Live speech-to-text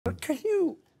But have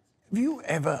you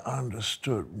ever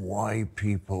understood why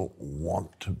people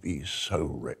want to be so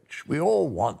rich? We all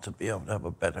want to be able to have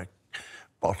a better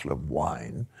bottle of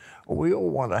wine, or we all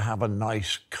want to have a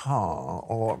nice car,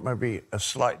 or maybe a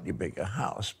slightly bigger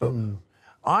house. But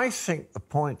I think the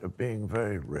point of being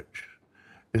very rich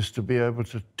is to be able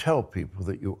to tell people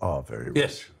that you are very rich.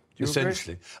 Yes.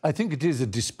 Essentially. I think it is a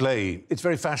display. It's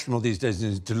very fashionable these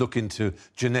days to look into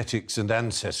genetics and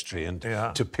ancestry and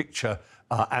to picture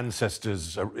our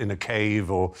ancestors in a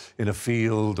cave or in a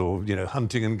field or, you know,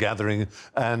 hunting and gathering.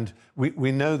 And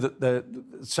we know that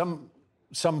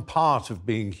some part of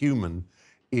being human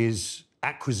is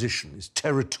acquisition, is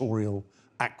territorial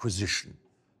acquisition.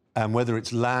 And whether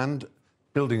it's land,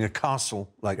 building a castle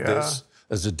like this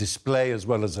as a display as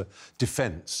well as a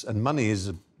defence. And money is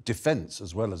a defence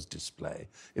as well as display.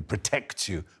 It protects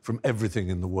you from everything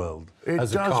in the world,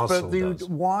 as a castle does.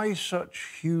 Why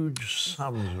such huge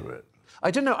sums of it?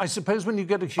 I don't know. I suppose when you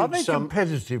get a huge sum... Are they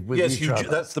competitive with each other? Yes,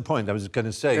 that's the point I was going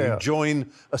to say. You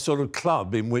join a sort of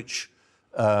club in which,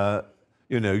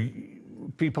 you know,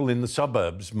 people in the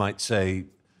suburbs might say,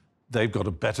 they've got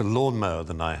a better lawnmower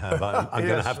than I have. I'm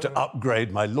going to have to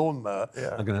upgrade my lawnmower.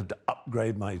 I'm going to have to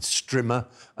upgrade my strimmer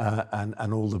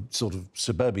and all the sort of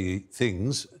suburban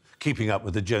things. Keeping up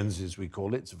with the Joneses, we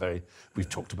call it. We've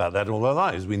talked about that all our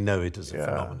lives. We know it as a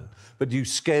phenomenon. But you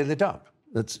scale it up.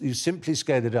 You simply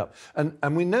scale it up.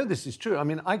 And we know this is true. I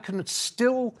mean, I can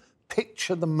still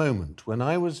picture the moment when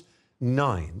I was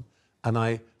 9 and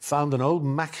I found an old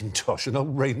Macintosh, an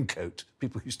old raincoat.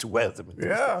 People used to wear them.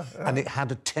 And it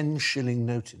had a 10-shilling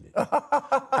note in it.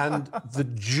 And the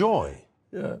joy,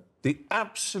 the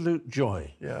absolute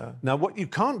joy. Now, what you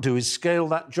can't do is scale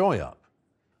that joy up.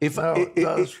 If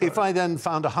I then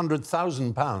found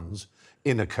 £100,000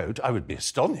 in a coat, I would be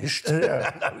astonished.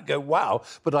 I would go, wow.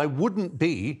 But I wouldn't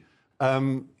be...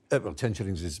 well, 10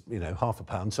 shillings is, you know,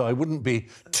 £0.50, so I wouldn't be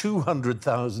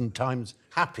 200,000 times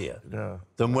happier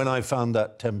than when I found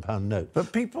that £10 note.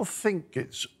 But people think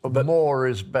more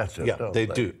is better, don't they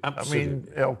do,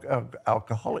 absolutely. I mean,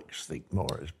 alcoholics think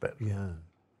more is better.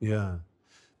 Yeah.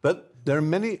 But there are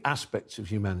many aspects of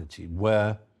humanity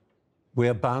where we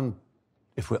are bound,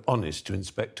 if we're honest, to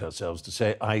inspect ourselves, to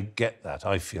say, I get that,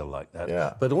 I feel like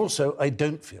that. But also, I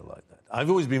don't feel like that. I've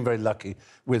always been very lucky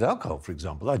with alcohol, for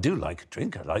example. I do like a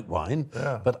drink, I like wine,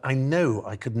 but I know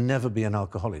I could never be an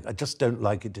alcoholic. I just don't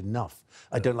like it enough.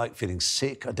 I don't like feeling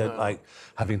sick. I don't like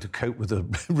having to cope with the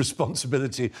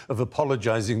responsibility of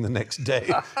apologising the next day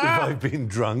if I've been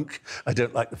drunk. I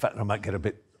don't like the fact that I might get a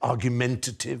bit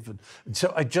argumentative. And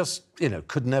so I just, you know,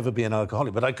 could never be an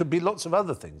alcoholic. But I could be lots of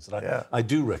other things that I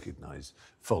do recognise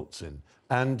faults in.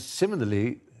 And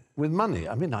similarly, with money.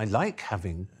 I mean, I like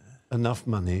having enough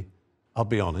money, I'll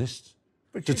be honest,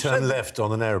 to turn left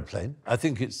on an aeroplane. I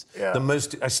think it's the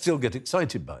most... I still get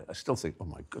excited by it. I still think, oh,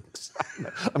 my goodness,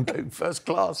 I'm going first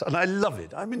class, and I love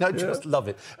it. I mean, I just love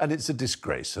it. And it's a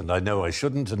disgrace, and I know I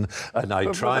shouldn't, and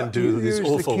I try and do this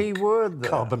awful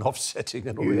carbon offsetting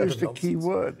and all the other nonsense. You used the key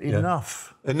word,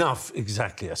 enough. Enough,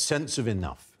 exactly, a sense of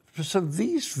enough. So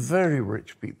these very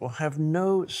rich people have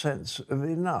no sense of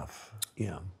enough.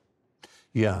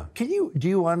 Yeah. Do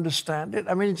you understand it?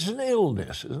 I mean, it's an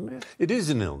illness, isn't it? It is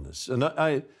an illness. And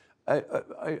I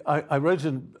wrote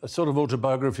a sort of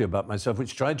autobiography about myself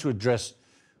which tried to address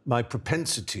my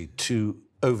propensity to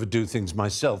overdo things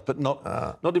myself, but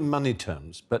not in money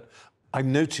terms. But I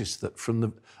noticed that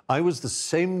I was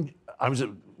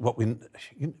at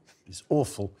these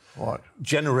awful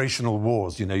generational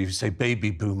wars. You know, you say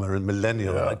baby boomer and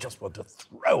millennial, and I just want to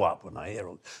throw up when I hear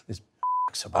all this.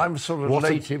 I'm sort of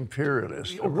late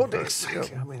imperialist. What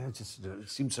exactly? I mean, it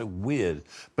seems so weird.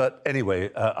 But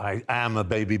anyway, I am a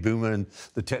baby boomer in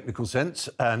the technical sense.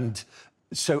 And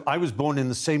so I was born in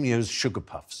the same year as Sugar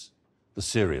Puffs, the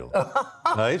cereal,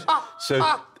 right? So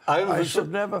I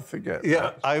should never forget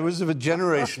that. I was of a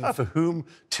generation for whom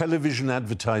television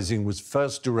advertising was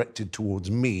first directed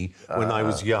towards me when I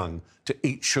was young, to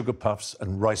eat Sugar Puffs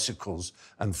and Ricicles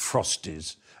and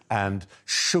Frosties and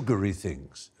sugary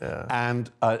things. And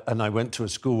I went to a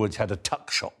school which had a tuck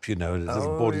shop, you know, a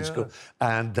little boarding school,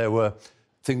 and there were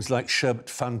things like sherbet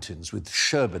fountains with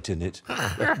sherbet in it,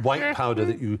 white powder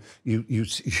that you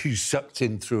sucked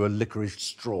in through a licorice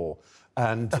straw.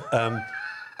 And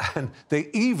they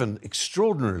even,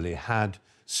 extraordinarily, had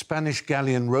Spanish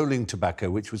Galleon rolling tobacco,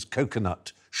 which was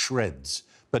coconut shreds,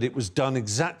 but it was done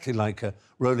exactly like a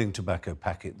rolling tobacco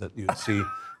packet that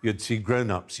you'd see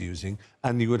grown-ups using,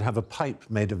 and you would have a pipe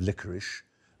made of licorice,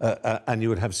 and you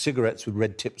would have cigarettes with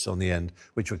red tips on the end,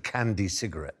 which were candy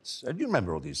cigarettes. And you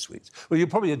remember all these sweets. Well, you're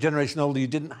probably a generation older, you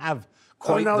didn't have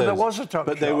quite no, those. there was a tuck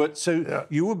But they shop. were... So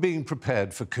you were being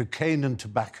prepared for cocaine and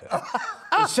tobacco.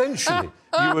 Essentially,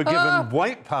 you were given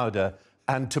white powder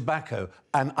and tobacco,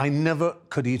 and I never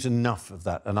could eat enough of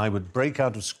that. And I would break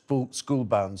out of school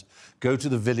bounds, go to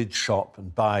the village shop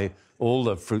and buy all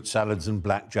the fruit salads and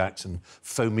blackjacks and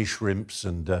foamy shrimps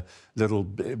and little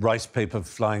rice paper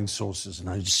flying saucers, and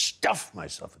I'd stuff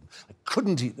myself. I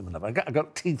couldn't eat them enough. I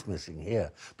got teeth missing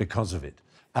here because of it.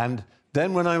 And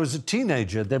then when I was a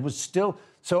teenager, there was still...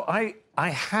 So I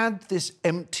had this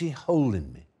empty hole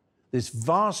in me, this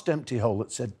vast empty hole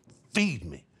that said, feed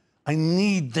me. I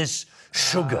need this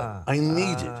sugar. I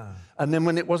need it. And then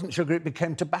when it wasn't sugar, it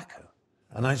became tobacco.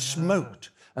 And I smoked.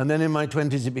 And then in my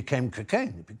 20s, it became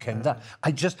cocaine. It became that.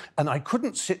 And I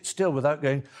couldn't sit still without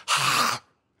going,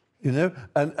 you know?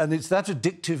 And it's that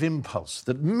addictive impulse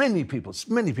that many people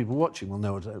watching will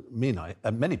know what I mean,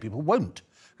 and many people won't.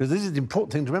 Because this is the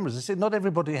important thing to remember. As I said, not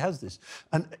everybody has this.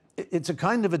 And it's a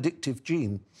kind of addictive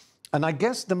gene. And I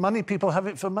guess the money people have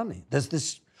it for money. There's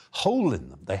this hole in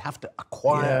them. They have to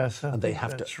acquire, and they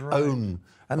have to own.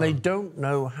 And they don't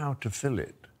know how to fill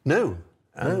it. No.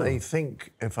 And they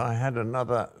think if I had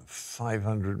another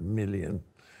 500 million,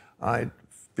 I'd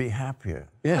be happier.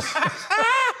 Yes.